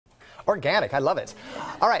Organic, I love it.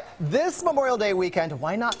 All right, this Memorial Day weekend,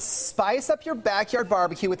 why not spice up your backyard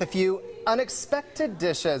barbecue with a few unexpected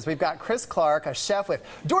dishes? We've got Chris Clark, a chef with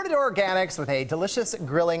Door-to-Door Organics, with a delicious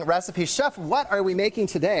grilling recipe. Chef, what are we making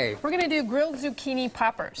today? We're going to do grilled zucchini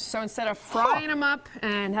poppers. So instead of frying them up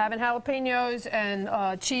and having jalapenos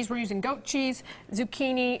and cheese, we're using goat cheese,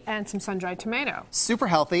 zucchini, and some sun-dried tomato. Super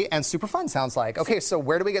healthy and super fun, sounds like. Okay, so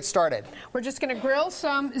where do we get started? We're just going to grill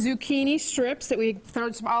some zucchini strips that we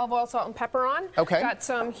throw some olive oil, salt, and pepper on. Okay. Got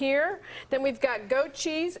some here. Then we've got goat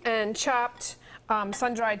cheese and chopped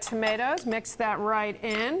sun-dried tomatoes. Mix that right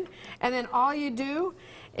in. And then all you do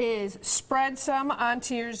is spread some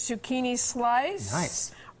onto your zucchini slice.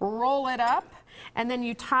 Nice. Roll it up, and then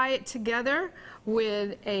you tie it together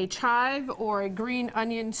with a chive or a green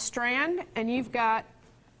onion strand, and you've got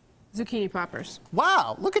zucchini poppers.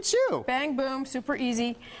 Wow, look at you. Bang, boom, super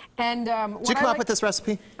easy. And did you come up with this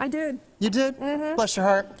recipe? I did. You did? Mm-hmm. Bless your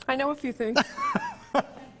heart. I know a few things.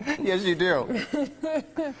 Yes, you do.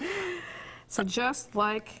 So just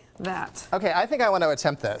like that. Okay, I think I want to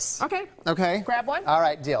attempt this. Okay. Okay. Grab one. All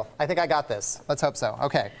right, deal. I think I got this. Let's hope so.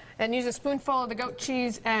 Okay. And use a spoonful of the goat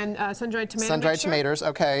cheese and sun-dried tomato Sun-dried mixture. tomatoes,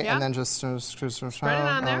 okay. Yeah. And then just spread it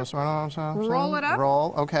on there. Roll it up.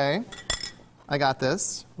 Roll, okay. I got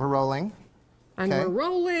this. We're rolling. And okay. we're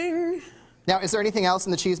rolling. Now, is there anything else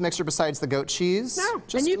in the cheese mixture besides the goat cheese? No.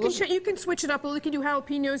 Just and you can switch it up. You can do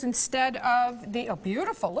jalapenos instead of the. Oh,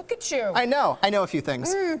 beautiful! Look at you. I know a few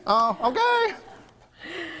things. Oh, okay.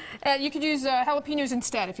 And you could use jalapenos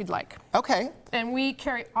instead if you'd like. Okay. And we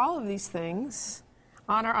carry all of these things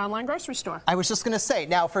on our online grocery store. I was just going to say,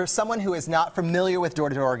 now for someone who is not familiar with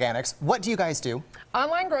Door-to-Door Organics, what do you guys do?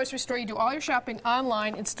 Online grocery store, you do all your shopping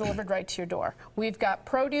online, it's delivered right to your door. We've got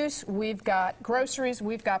produce, we've got groceries,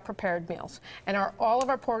 we've got prepared meals. And all of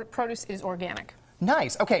our produce is organic.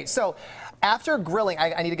 Nice. Okay, so after grilling,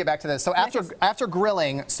 I need to get back to this. So after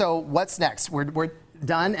grilling, so what's next? We're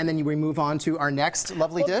done, and then we move on to our next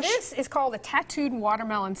lovely dish? This is called a tattooed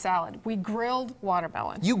watermelon salad. We grilled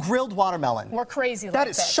watermelon. You grilled watermelon? We're crazy like that. That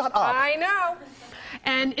is, shut up. I know.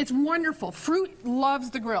 And it's wonderful. Fruit loves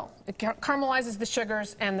the grill. It caramelizes the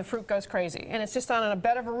sugars, and the fruit goes crazy. And it's just on a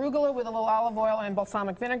bed of arugula with a little olive oil and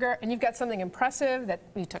balsamic vinegar, and you've got something impressive that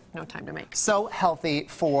you took no time to make. So healthy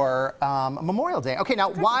for Memorial Day. Okay, now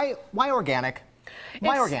why organic?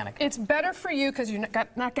 Why organic? It's better for you because you're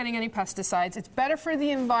not getting any pesticides. It's better for the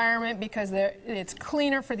environment because it's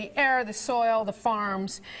cleaner for the air, the soil, the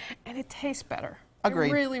farms, and it tastes better. Agreed.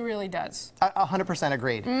 It really, really does. 100%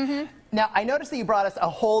 agreed. Mm-hmm. Now, I noticed that you brought us a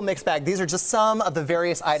whole mixed bag. These are just some of the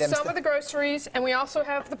various items. Some of the groceries, and we also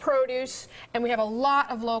have the produce, and we have a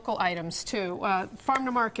lot of local items, too.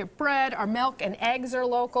 Farm-to-market bread, our milk and eggs are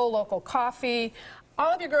local coffee.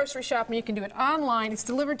 All of your grocery shopping, you can do it online. It's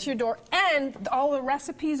delivered to your door, and all the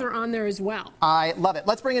recipes are on there as well. I love it.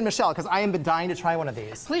 Let's bring in Michelle, because I am dying to try one of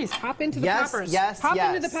these. Please, hop into the poppers. Hop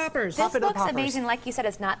into the poppers. This looks amazing. Like you said,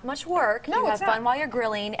 it's not much work. No, you have it's fun not. while you're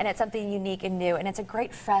grilling, and it's something unique and new, and it's a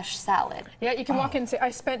great fresh salad. Yeah, you can walk in and say, I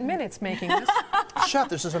spent minutes making this. Chef,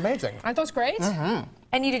 this is amazing. Aren't those great? Mm-hmm.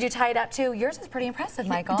 And did you tie it up, too? Yours is pretty impressive,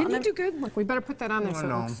 Michael. Didn't you do good? Look, we better put that on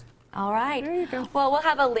there. All right. There you go. Well, we'll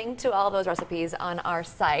have a link to all those recipes on our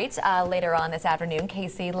site later on this afternoon,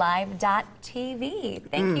 kclive.tv.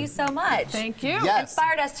 Thank you so much. Thank you. Yes.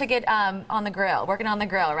 Inspired us to get on the grill, working on the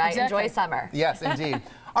grill, right? Exactly. Enjoy summer. Yes, indeed.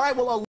 All right, well,